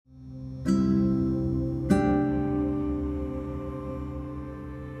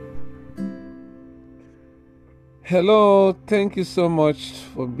Hello, thank you so much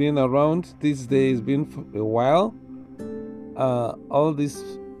for being around. This day has been for a while. All these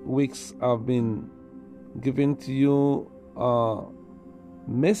weeks I've been giving to you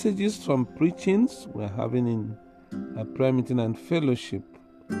messages from preachings we're having in a prayer meeting and fellowship.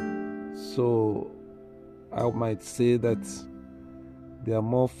 So I might say that they are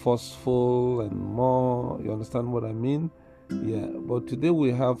more forceful and more, you understand what I mean? Yeah, but today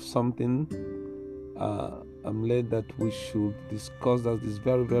we have something I'm led that we should discuss that is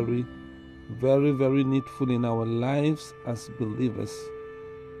very, very, very, very needful in our lives as believers.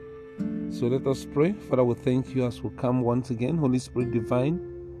 So let us pray. Father, we thank you as we come once again. Holy Spirit divine,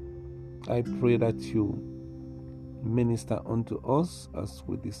 I pray that you minister unto us as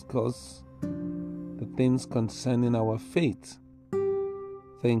we discuss the things concerning our faith.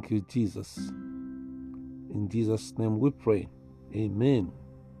 Thank you, Jesus. In Jesus' name we pray. Amen.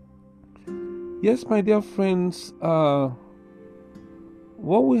 Yes, my dear friends, what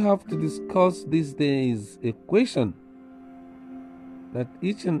we have to discuss this day is a question that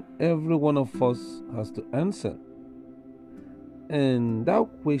each and every one of us has to answer. And that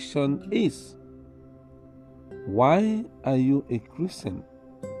question is, why are you a Christian?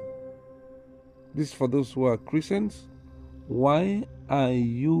 This is for those who are Christians. Why are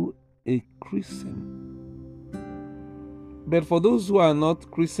you a Christian? But for those who are not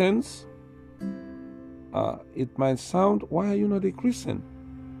Christians, it might sound, why are you not a Christian?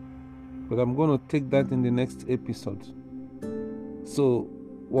 But I'm going to take that in the next episode. So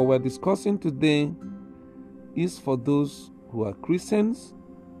what we're discussing today is for those who are Christians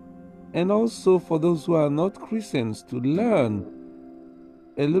and also for those who are not Christians, to learn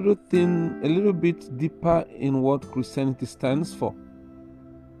a little bit deeper in what Christianity stands for.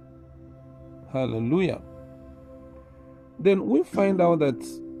 Hallelujah. Then we find out that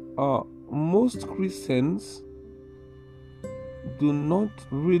most Christians do not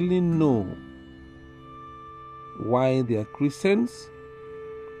really know why they are Christians,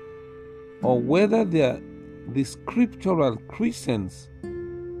 or whether they are the scriptural Christians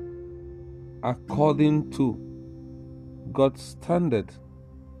according to God's standard.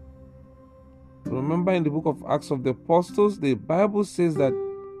 Remember in the book of Acts of the Apostles, the Bible says that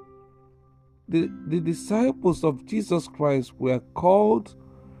the disciples of Jesus Christ were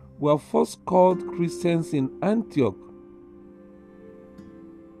first called Christians in Antioch.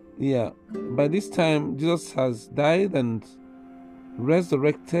 Yeah, by this time Jesus has died and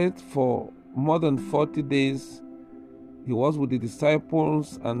resurrected. For more than 40 days he was with the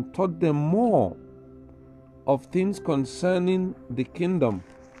disciples and taught them more of things concerning the kingdom.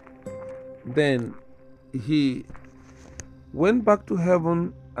 Then he went back to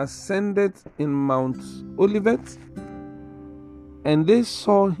heaven, ascended in Mount Olivet, and they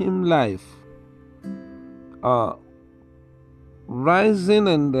saw him live, rising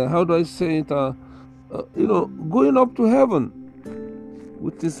and going up to heaven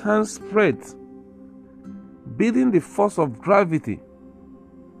with his hands spread, beating the force of gravity.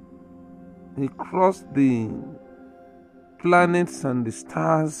 He crossed the planets and the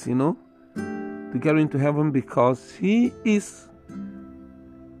stars, to get into heaven, because he is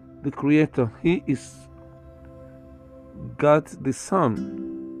the creator. He is God the Son.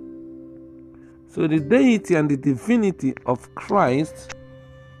 So the deity and the divinity of Christ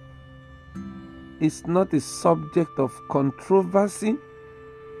is not a subject of controversy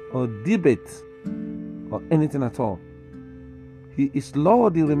or debate or anything at all. He is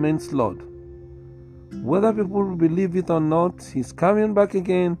Lord, he remains Lord. Whether people believe it or not, he's coming back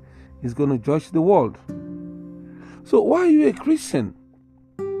again, he's going to judge the world. So why are you a Christian?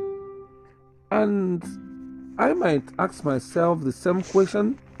 And I might ask myself the same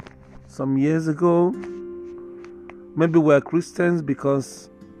question some years ago. Maybe we're Christians because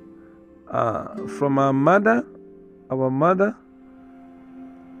from our mother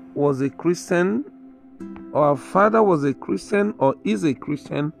was a Christian, or our father was a Christian or is a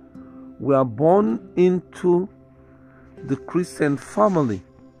Christian. We are born into the Christian family.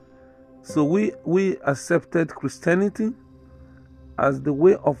 So we accepted Christianity as the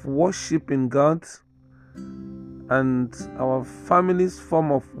way of worshiping God and our family's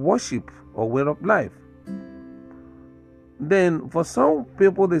form of worship or way of life. Then for some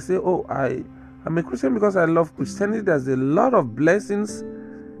people, they say, I'm a Christian because I love Christianity. There's a lot of blessings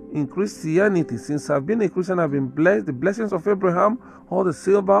in Christianity. Since I've been a Christian, I've been blessed. The blessings of Abraham, all the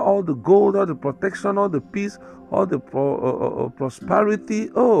silver, all the gold, all the protection, all the peace, all the prosperity.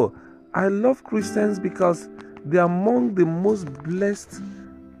 I love Christians because they are among the most blessed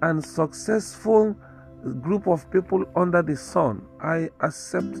and successful group of people under the sun. I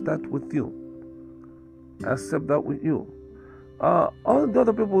accept that with you. accept that with you. All the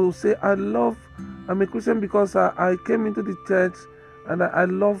other people will say, I'm a Christian because I came into the church and I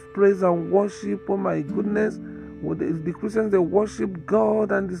love praise and worship. Oh my goodness. The Christians, they worship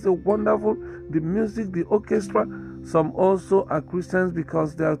God and it's so wonderful. The music, the orchestra. Some also are Christians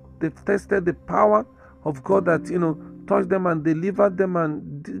because they've tested the power of God that, touched them and delivered them,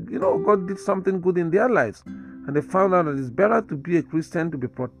 and, God did something good in their lives. And they found out that it's better to be a Christian, to be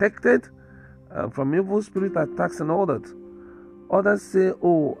protected from evil spirit attacks and all that. Others say,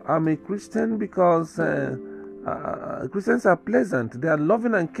 I'm a Christian because Christians are pleasant. They are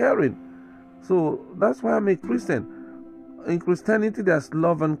loving and caring. So that's why I'm a Christian. In Christianity, there's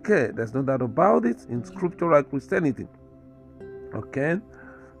love and care. There's no doubt about it in scriptural Christianity. Okay?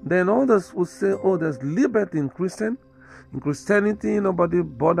 Then others will say, there's liberty in Christian. In Christianity, nobody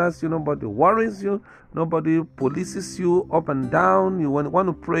bothers you, nobody worries you, nobody polices you up and down. When you want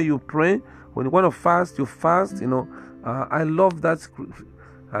to pray, you pray. When you want to fast, you fast. I love that.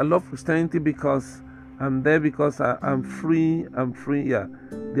 I love Christianity because I'm there because I'm free. Yeah.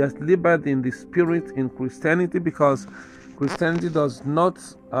 There's liberty in the spirit in Christianity because Christianity does not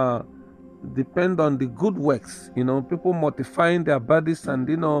depend on the good works. People mortifying their bodies and,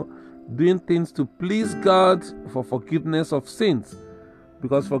 doing things to please God for forgiveness of sins.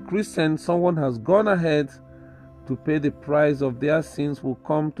 Because for Christians, someone has gone ahead to pay the price of their sins. Will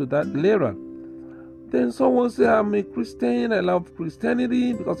come to that later. Then someone say, I'm a Christian, I love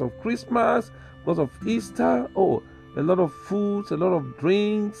Christianity because of Christmas, because of Easter. A lot of foods, a lot of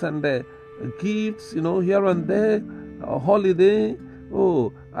drinks and gifts, here and there, a holiday.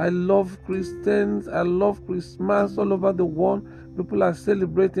 I love Christians, I love Christmas all over the world. People are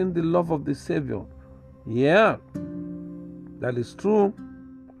celebrating the love of the Savior. Yeah, that is true.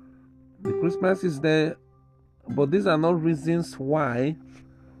 The Christmas is there, but these are not reasons why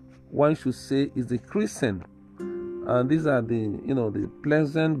one should say is a Christian. And these are the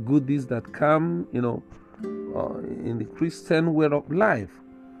pleasant goodies that come, in the Christian way of life.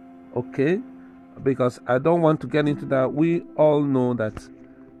 Okay? Because I don't want to get into that. We all know that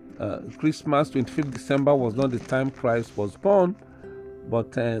Christmas, 25th December, was not the time Christ was born.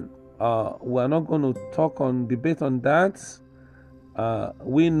 But we're not going to debate on that.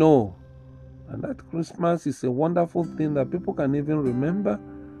 We know. And that Christmas is a wonderful thing that people can even remember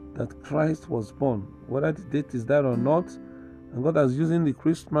that Christ was born. Whether the date is that or not. And God is using the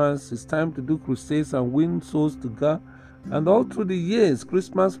Christmas. It's time to do crusades and win souls to God. And all through the years,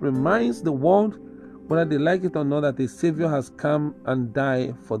 Christmas reminds the world, whether they like it or not, that the Savior has come and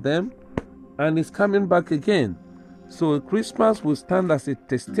died for them and is coming back again. So Christmas will stand as a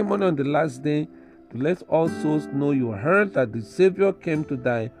testimony on the last day to let all souls know you heard that the Savior came to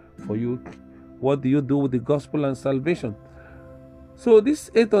die for you. What do you do with the gospel and salvation? So these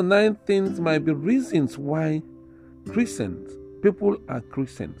 8 or 9 things might be reasons why people are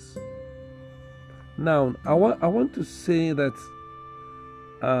Christians. Now, I want to say that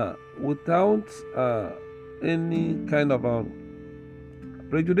without any kind of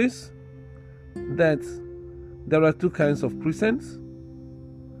prejudice, that there are 2 kinds of Christians.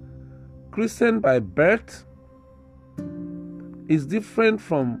 Christian by birth is different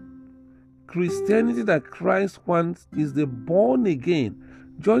from Christianity that Christ wants, is the born again.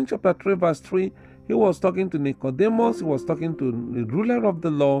 John chapter 3 verse 3, he was talking to Nicodemus, he was talking to the ruler of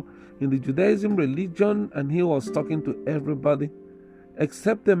the law in the Judaism religion, and he was talking to everybody.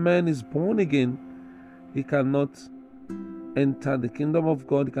 Except the man is born again, he cannot enter the kingdom of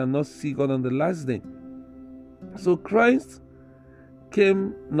God, he cannot see God on the last day. So Christ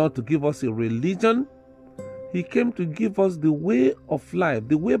came not to give us a religion, he came to give us the way of life,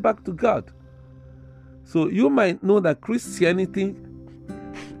 the way back to God. So you might know that Christianity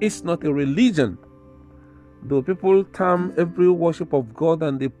is not a religion. Though people term every worship of God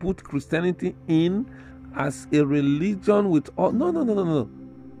and they put Christianity in as a religion with all. No.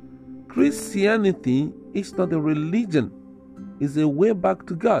 Christianity is not a religion. It's a way back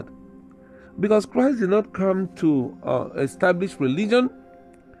to God. Because Christ did not come to establish religion.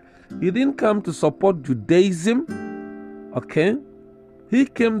 He didn't come to support Judaism. Okay? He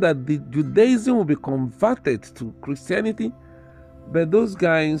came that the Judaism will be converted to Christianity. But those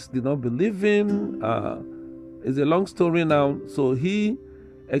guys did not believe him. It's a long story now. So he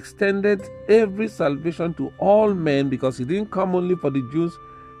extended every salvation to all men, because he didn't come only for the Jews.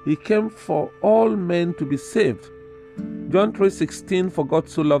 He came for all men to be saved. John 3:16, for God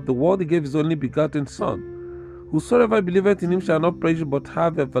so loved the world, he gave his only begotten Son. Whosoever believeth in him shall not perish, but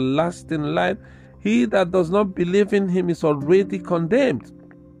have everlasting life. He that does not believe in him is already condemned.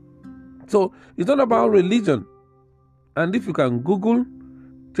 So it's not about religion. And if you can Google,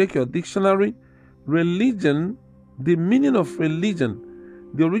 check your dictionary, religion, the meaning of religion,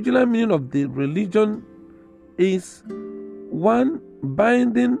 the original meaning of the religion is one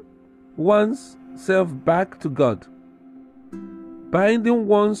binding one's self back to God. Binding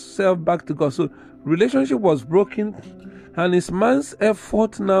oneself back to God. So relationship was broken, and it's man's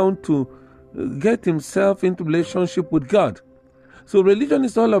effort now to get himself into relationship with God. So religion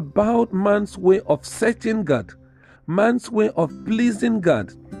is all about man's way of searching God, man's way of pleasing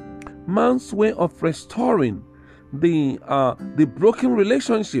God, man's way of restoring the broken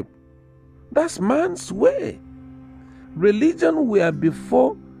relationship. That's man's way. Religion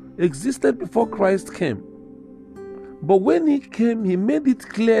existed before Christ came. But when he came, he made it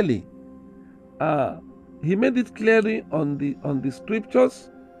clearly. He made it clearly on the scriptures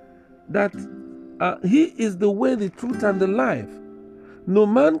that he is the way, the truth, and the life. No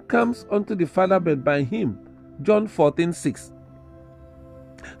man comes unto the Father but by him. John 14:6.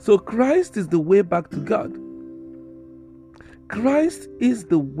 So Christ is the way back to God. Christ is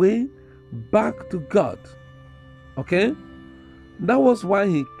the way back to God. Okay? That was why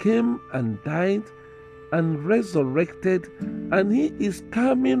he came and died and resurrected, and he is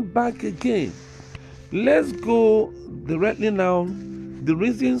coming back again. Let's go directly now. The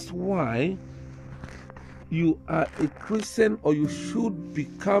reasons why you are a Christian, or you should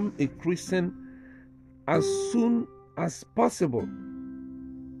become a Christian as soon as possible.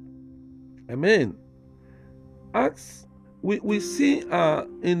 Amen. Acts, we see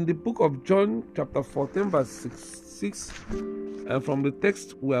in the book of John chapter 14 verse 6, and from the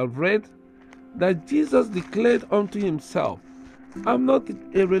text we have read, that Jesus declared unto himself, I'm not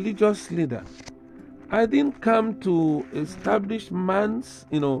a religious leader. I didn't come to establish man's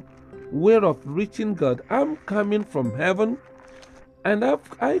way of reaching God. I'm coming from heaven, and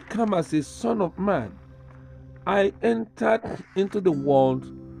I come as a son of man. I entered into the world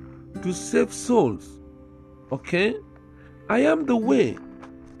to save souls. Okay? I am the way,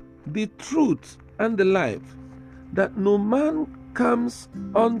 the truth, and the life, that no man comes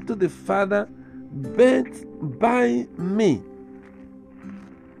unto the Father but by me.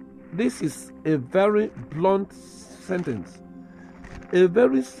 This is a very blunt sentence, a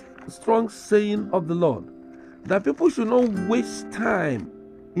very strong saying of the Lord, that people should not waste time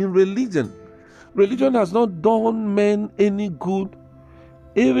in religion. Religion has not done men any good,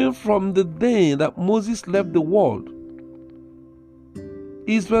 even from the day that Moses left the world.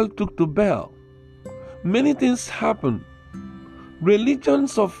 Israel took to Baal. Many things happened.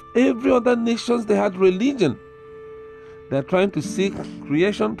 Religions of every other nations, they had religion. They're trying to seek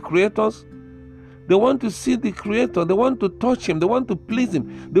creators. They want to see the Creator. They want to touch Him. They want to please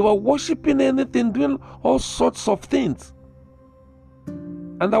Him. They were worshiping anything, doing all sorts of things.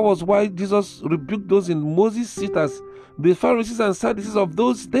 And that was why Jesus rebuked those in Moses' seat, as the Pharisees and Sadducees of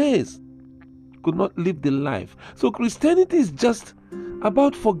those days could not live the life. So Christianity is just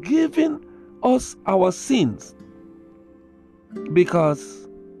about forgiving us our sins, because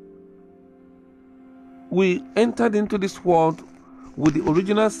we entered into this world with the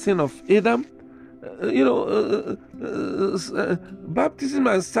original sin of Adam. Baptism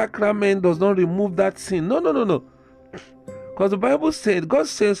and sacrament does not remove that sin. No. Because the Bible said, God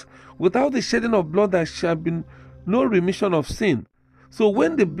says, without the shedding of blood there shall be no remission of sin. So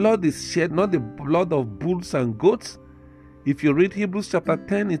when the blood is shed, not the blood of bulls and goats, if you read Hebrews chapter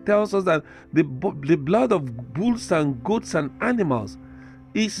 10, it tells us that the blood of bulls and goats and animals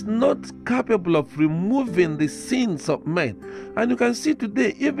is not capable of removing the sins of men. And you can see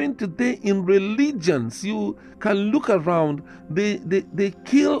today, even today in religions, you can look around, they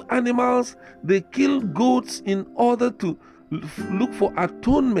kill animals, they kill goats in order to look for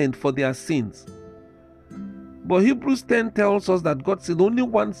atonement for their sins. But Hebrews 10 tells us that God said, only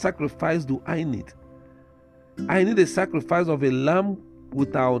one sacrifice do I need. I need a sacrifice of a lamb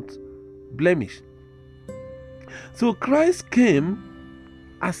without blemish. So Christ came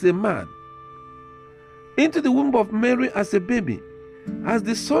as a man into the womb of Mary as a baby, as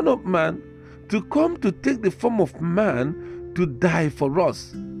the Son of Man, to come to take the form of man to die for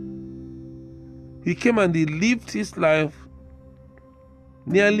us. He came and he lived his life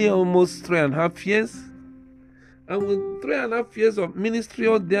nearly almost 3.5 years. And with 3.5 years of ministry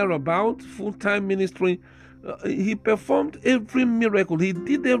or thereabout, full-time ministry, he performed every miracle. He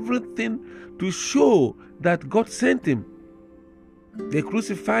did everything to show that God sent him. They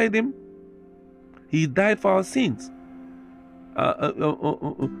crucified him. He died for our sins.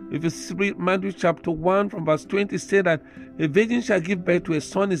 If you read Matthew chapter 1 from verse 20, say that a virgin shall give birth to a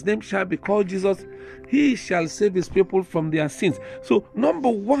son. His name shall be called Jesus. He shall save his people from their sins. So number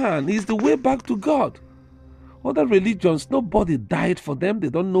one is the way back to God. Other religions, nobody died for them. They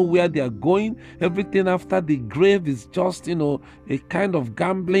don't know where they are going. Everything after the grave is just, a kind of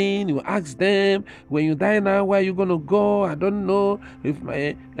gambling. You ask them, when you die now, where are you going to go? I don't know. If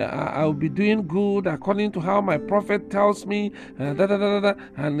I'll be doing good according to how my prophet tells me. And at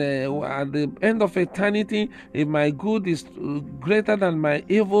the end of eternity, if my good is greater than my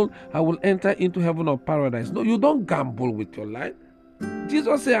evil, I will enter into heaven or paradise. No, you don't gamble with your life.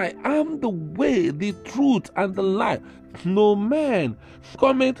 Jesus said, I am the way, the truth, and the life. No man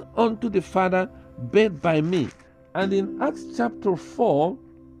cometh unto the Father but by me. And in Acts chapter 4,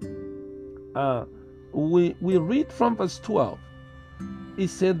 we read from verse 12. He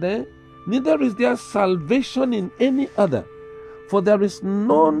said there, neither is there salvation in any other, for there is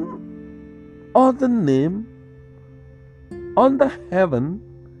none other name under heaven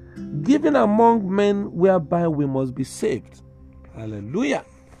given among men whereby we must be saved. Hallelujah.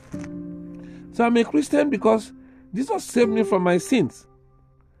 So I'm a Christian because Jesus saved me from my sins.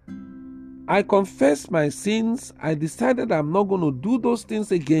 I confessed my sins. I decided I'm not going to do those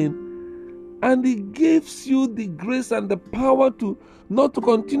things again. And He gives you the grace and the power to not to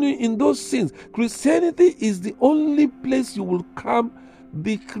continue in those sins. Christianity is the only place you will come.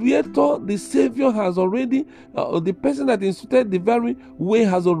 The Creator, the Savior has already, the person that instituted the very way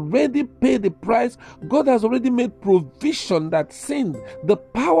has already paid the price. God has already made provision that sin, the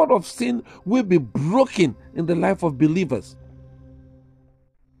power of sin, will be broken in the life of believers.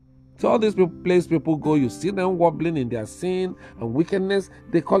 So all these places people go, you see them wobbling in their sin and wickedness.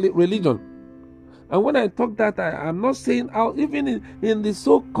 They call it religion. And when I talk that, I'm not saying how, even in the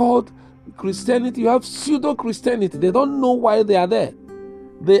so-called Christianity, you have pseudo-Christianity. They don't know why they are there.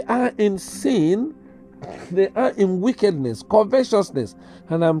 They are in sin, they are in wickedness, covetousness.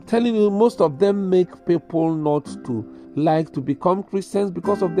 And I'm telling you, most of them make people not to like to become Christians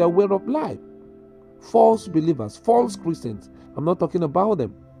because of their way of life. False believers, false Christians. I'm not talking about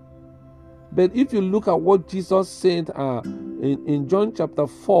them. But if you look at what Jesus said in John chapter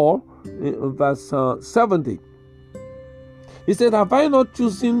 4, verse 70, He said, have I not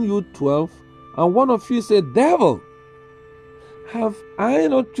chosen you 12? And one of you said, devil. Have I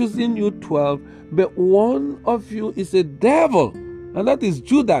not chosen you 12, but one of you is a devil, and that is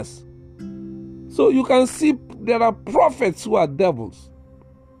Judas. So you can see there are prophets who are devils.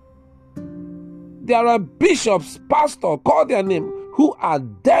 There are bishops, pastors, call their name, who are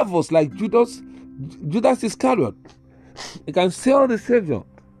devils like Judas Iscariot. He can sell the Savior.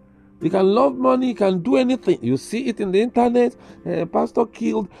 You can love money, you can do anything. You see it in the internet. Pastor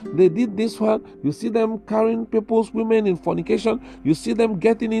killed, they did this one. You see them carrying people's women in fornication. You see them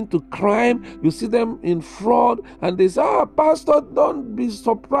getting into crime. You see them in fraud. And they say, Pastor, don't be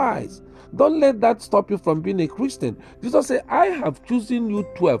surprised. Don't let that stop you from being a Christian. Jesus said, I have chosen you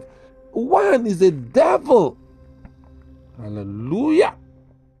 12. One is a devil. Hallelujah.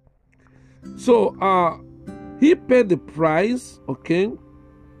 So, He paid the price, okay,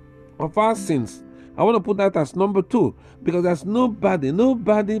 of our sins. I want to put that as number 2, because there's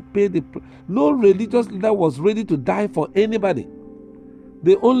nobody paid no religious leader was ready to die for anybody.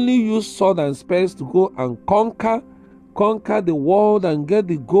 They only used sword and spears to go and conquer the world and get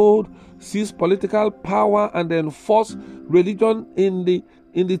the gold, seize political power, and then force religion in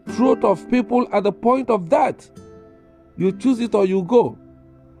the throat of people. At the point of that, you choose it or you go.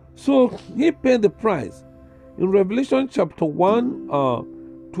 So He paid the price. In Revelation chapter 1,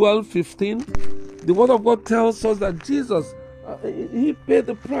 12, 15, the word of God tells us that Jesus, He paid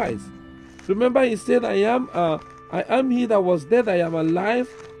the price. Remember, He said, I am He that was dead, I am alive,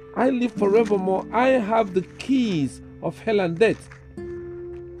 I live forevermore, I have the keys of hell and death.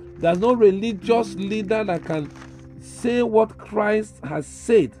 There's no religious leader that can say what Christ has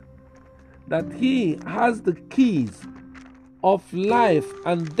said, that He has the keys of life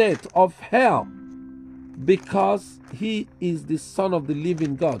and death, of hell, because He is the Son of the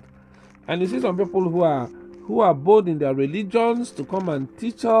living God. And you see some people who are bold in their religions to come and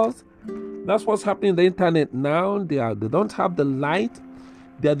teach us. That's what's happening in the internet now. They don't have the light.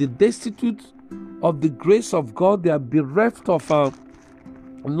 They are the destitute of the grace of God. They are bereft of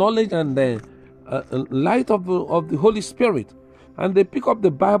knowledge and the light of the Holy Spirit. And they pick up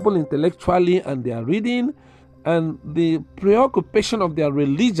the Bible intellectually and they are reading. And the preoccupation of their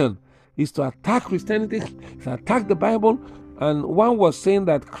religion is to attack Christianity, to attack the Bible. And one was saying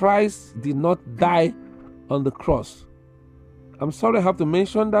that Christ did not die on the cross. I'm sorry I have to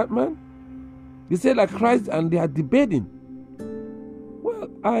mention that, man. He said that Christ, and they are debating. Well,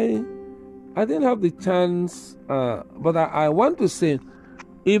 I didn't have the chance, but I want to say,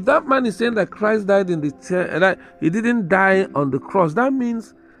 if that man is saying that Christ died in the chair and that He didn't die on the cross, that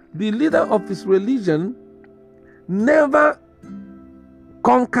means the leader of his religion never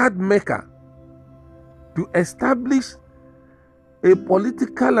conquered Mecca to establish a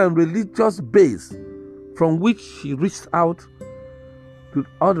political and religious base from which he reached out to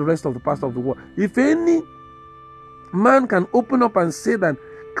all the rest of the parts of the world. If any man can open up and say that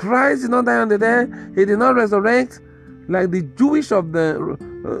Christ did not die on the dead, he did not resurrect, like the Jewish of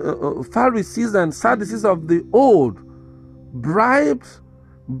the Pharisees and Sadducees of the old bribed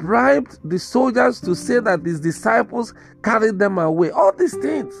the soldiers to say that his disciples carried them away, all these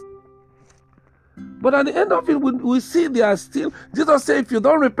things. But at the end of it, we see they are still, Jesus said, if you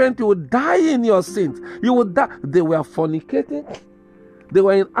don't repent, you will die in your sins. You will die. They were fornicating, they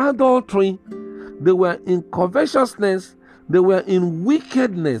were in adultery, they were in covetousness, they were in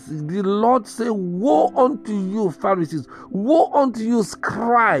wickedness. The Lord said, woe unto you, Pharisees, woe unto you,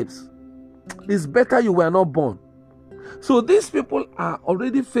 scribes. It's better you were not born. So these people are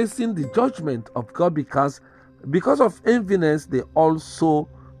already facing the judgment of God because of enviness, they also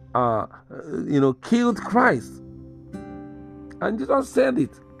killed Christ. And Jesus said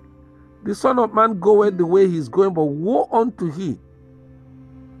it. The Son of Man goeth the way he's going, but woe unto he.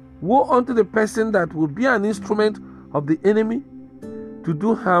 Woe unto the person that will be an instrument of the enemy to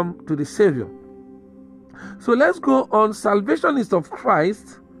do harm to the Savior. So let's go on. Salvation is of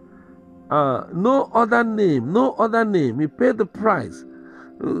Christ. No other name. He paid the price.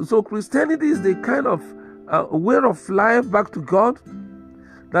 So Christianity is the kind of way of life back to God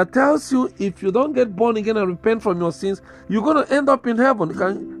that tells you if you don't get born again and repent from your sins, you're going to end up in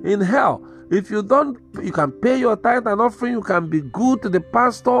heaven, in hell. If you don't, you can pay your tithe and offering, you can be good to the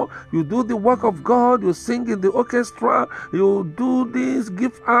pastor, you do the work of God, you sing in the orchestra, you do this,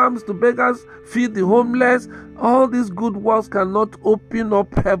 give alms to beggars, feed the homeless. All these good works cannot open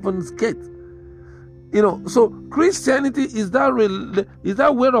up heaven's gate. So Christianity is that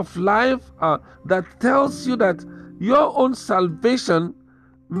way of life that tells you that your own salvation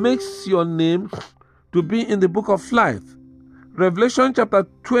makes your name to be in the book of life. Revelation chapter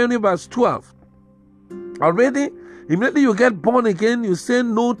 20 verse 12. Already, immediately you get born again, you say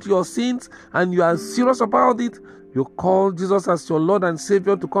no to your sins and you are serious about it. You call Jesus as your Lord and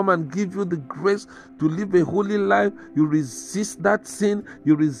Savior to come and give you the grace to live a holy life. You resist that sin.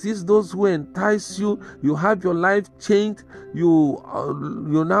 You resist those who entice you. You have your life changed. You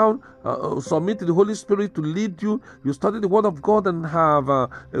now submit to the Holy Spirit to lead you. You study the Word of God and have a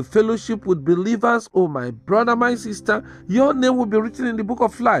fellowship with believers. Oh, my brother, my sister, your name will be written in the book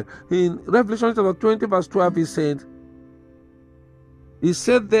of life. In Revelation chapter 20 verse 12, he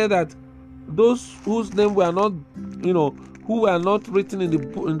said there that those whose name were not, who were not written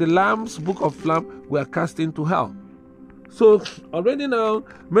in the Lamb's book of Lamb were cast into hell. So already now,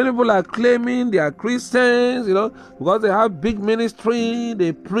 many people are claiming they are Christians, because they have big ministry,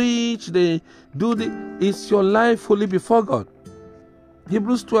 they preach, they do it's your life fully before God.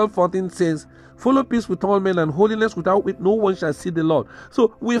 Hebrews 12:14 says, follow peace with all men and holiness, without which no one shall see the Lord.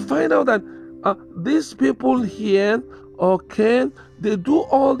 So we find out that these people here, they do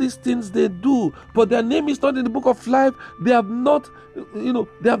all these things they do, but their name is not in the book of life. They have not,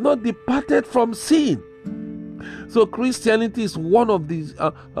 departed from sin. So Christianity is one of these,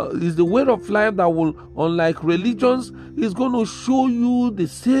 is the way of life that will, unlike religions, is going to show you the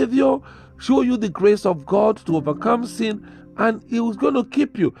Savior, show you the grace of God to overcome sin, and it was going to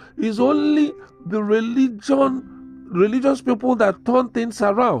keep you. It's only the religious people that turn things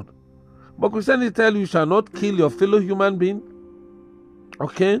around. But Christianity tells you shall not kill your fellow human being.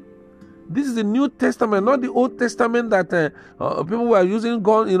 Okay? This is the New Testament, not the Old Testament that people were using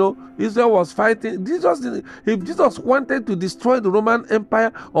gun. Israel was fighting. If Jesus wanted to destroy the Roman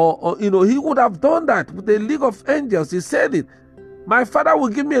Empire, or he would have done that with a league of angels. He said it. My Father will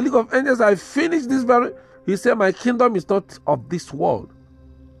give me a league of angels. I finish this He said, my kingdom is not of this world.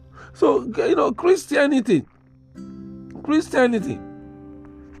 So, Christianity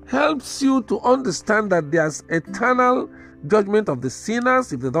helps you to understand that there's eternal judgment of the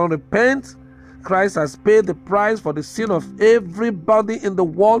sinners if they don't repent. Christ has paid the price for the sin of everybody in the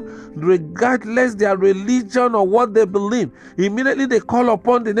world, regardless their religion or what they believe. Immediately they call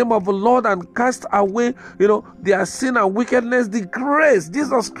upon the name of the Lord and cast away, their sin and wickedness. The grace,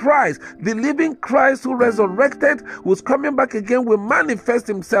 Jesus Christ, the living Christ who resurrected, who's coming back again, will manifest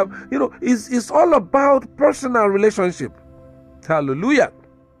himself. It's all about personal relationship. Hallelujah.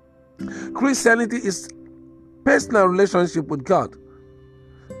 Christianity is personal relationship with God.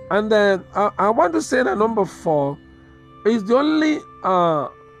 And then I want to say that number 4 is the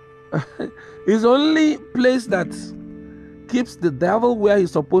only place that keeps the devil where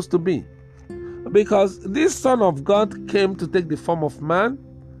he's supposed to be. Because this Son of God came to take the form of man,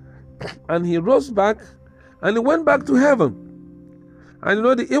 and he rose back And he went back to heaven. And you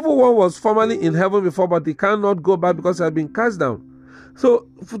know, the evil one was formerly in heaven before, but he cannot go back because he had been cast down. So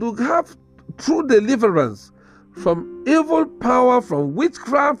to have true deliverance from evil power, from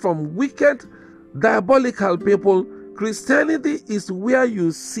witchcraft, from wicked, diabolical people, Christianity is where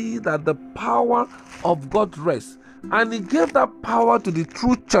you see that the power of God rests. And he gave that power to the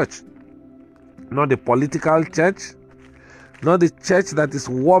true church, not the political church, not the church that is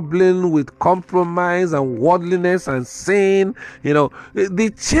wobbling with compromise and worldliness and sin.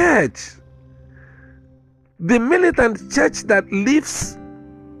 The church, the militant church that lives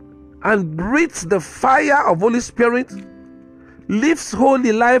and breathes the fire of Holy Spirit, lives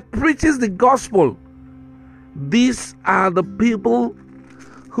holy life, preaches the gospel. These are the people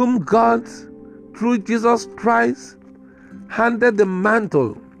whom God, through Jesus Christ, handed the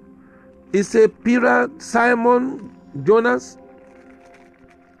mantle. He said, Peter, Simon, Jonas,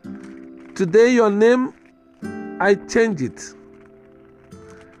 today your name, I change it.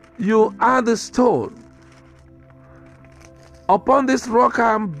 You are the stone. Upon this rock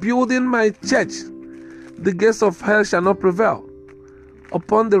I am building my church. The gates of hell shall not prevail.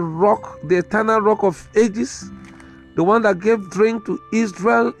 Upon the rock, the eternal rock of ages, the one that gave drink to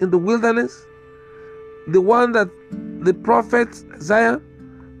Israel in the wilderness, the one that the prophet Isaiah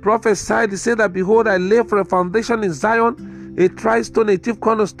prophesied, he said that, behold, I lay for a foundation in Zion, a tri-stone, a chief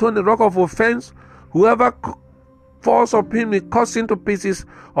cornerstone, a rock of offense. Whoever falls upon him, he cuts into pieces.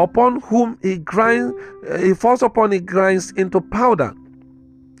 Upon whom he falls upon, he grinds into powder.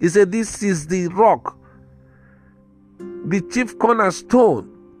 He said, this is the rock, the chief cornerstone,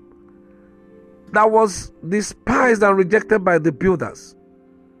 that was despised and rejected by the builders,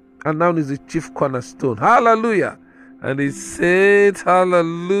 and now is the chief cornerstone. Hallelujah. And he said,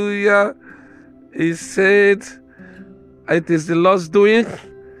 hallelujah, he said, it is the Lord's doing,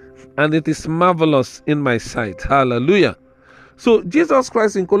 and it is marvelous in my sight. Hallelujah. So Jesus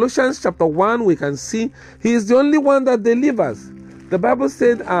Christ, in Colossians chapter 1, we can see he is the only one that delivers. The Bible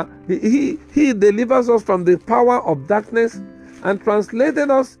said he delivers us from the power of darkness and translated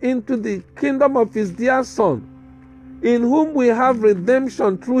us into the kingdom of his dear Son, in whom we have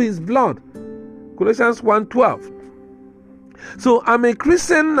redemption through his blood. Colossians 1:12. So I'm a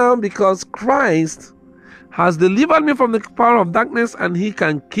Christian now because Christ has delivered me from the power of darkness, and he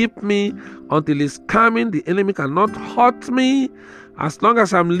can keep me until his coming. The enemy cannot hurt me as long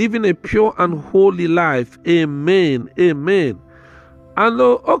as I'm living a pure and holy life. Amen. Amen. And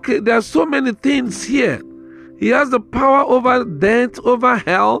okay, there are so many things here. He has the power over death, over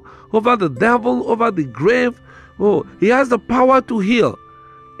hell, over the devil, over the grave. Oh, he has the power to heal.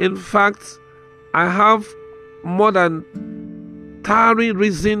 In fact, I have more than 30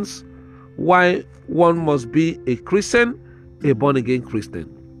 reasons why one must be a Christian, a born-again Christian.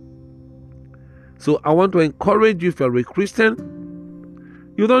 So I want to encourage you, if you're a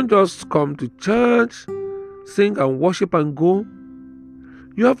Christian, you don't just come to church, sing and worship and go.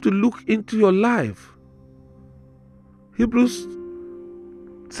 You have to look into your life. Hebrews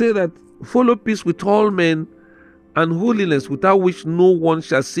say that follow peace with all men and holiness, without which no one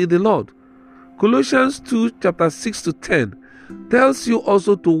shall see the Lord. Colossians 2, chapter 6 to 10 tells you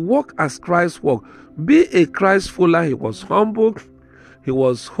also to walk as Christ walked. Be a Christ follower. He was humble, he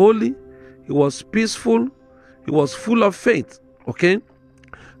was holy, he was peaceful, he was full of faith. Okay?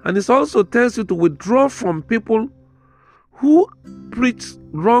 And it also tells you to withdraw from people who preach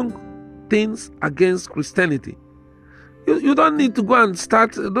wrong things against Christianity. You don't need to go and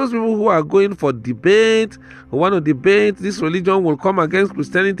start. Those people who are going for debate, who want to debate, this religion will come against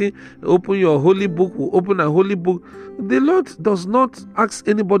Christianity, open your holy book, will open a holy book. The Lord does not ask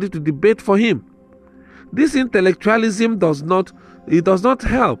anybody to debate for him. This intellectualism does not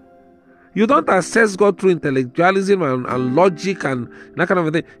help. You don't assess God through intellectualism and logic and that kind of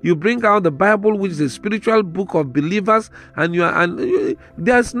a thing. You bring out the Bible, which is a spiritual book of believers, you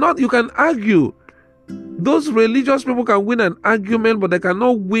can argue. Those religious people can win an argument, but they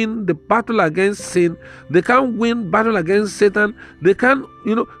cannot win the battle against sin. They can't win battle against Satan. They can't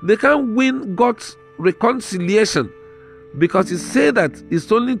win God's reconciliation, because he said that it's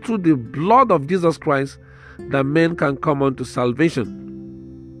only through the blood of Jesus Christ that men can come unto salvation.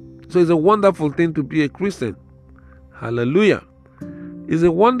 So it's a wonderful thing to be a Christian. Hallelujah. It's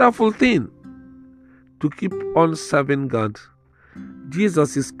a wonderful thing to keep on serving God.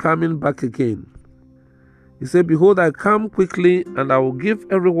 Jesus is coming back again. He said, behold, I come quickly, and I will give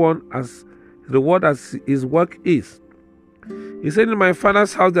everyone as reward as his work is. He said, in my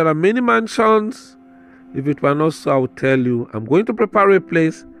Father's house there are many mansions. If it were not so, I will tell you. I'm going to prepare a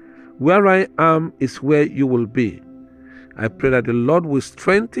place. Where I am is where you will be. I pray that the Lord will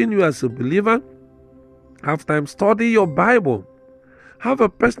strengthen you as a believer, Have time, study your Bible. Have a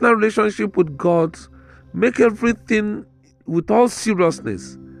personal relationship with God. Make everything with all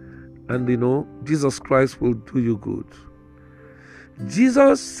seriousness. And Jesus Christ will do you good.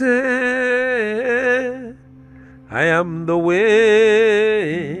 Jesus said, I am the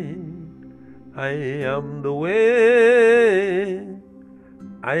way. I am the way.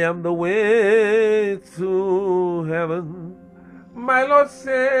 I am the way to heaven. My Lord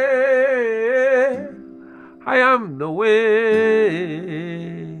said, I am the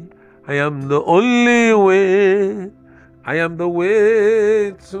way. I am the only way. I am the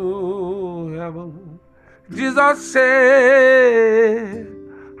way to heaven. Jesus said,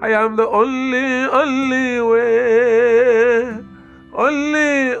 I am the only way.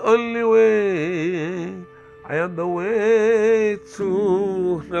 Only way. I am the way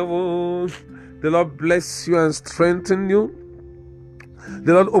to heaven. The Lord bless you and strengthen you.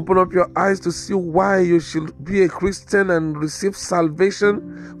 The Lord open up your eyes to see why you should be a Christian and receive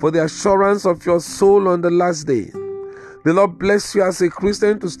salvation for the assurance of your soul on the last day. The Lord bless you as a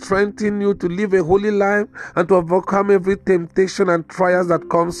Christian to strengthen you to live a holy life and to overcome every temptation and trials that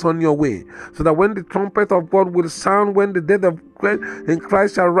comes on your way. So that when the trumpet of God will sound, when the dead of in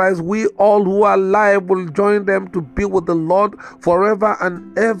Christ shall rise, we all who are alive will join them to be with the Lord forever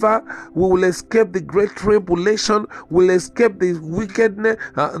and ever. We will escape the great tribulation, will escape the wickedness,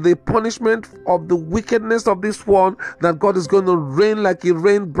 the punishment of the wickedness of this world, that God is going to rain like He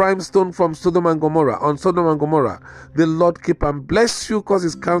rained brimstone from Sodom and Gomorrah, on Sodom and Gomorrah. The Lord keep and bless you, cause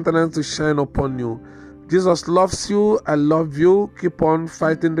His countenance to shine upon you. Jesus loves you. I love you. Keep on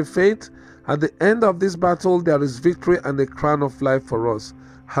fighting the faith. At the end of this battle, there is victory and a crown of life for us.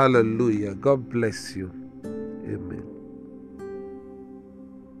 Hallelujah. God bless you. Amen.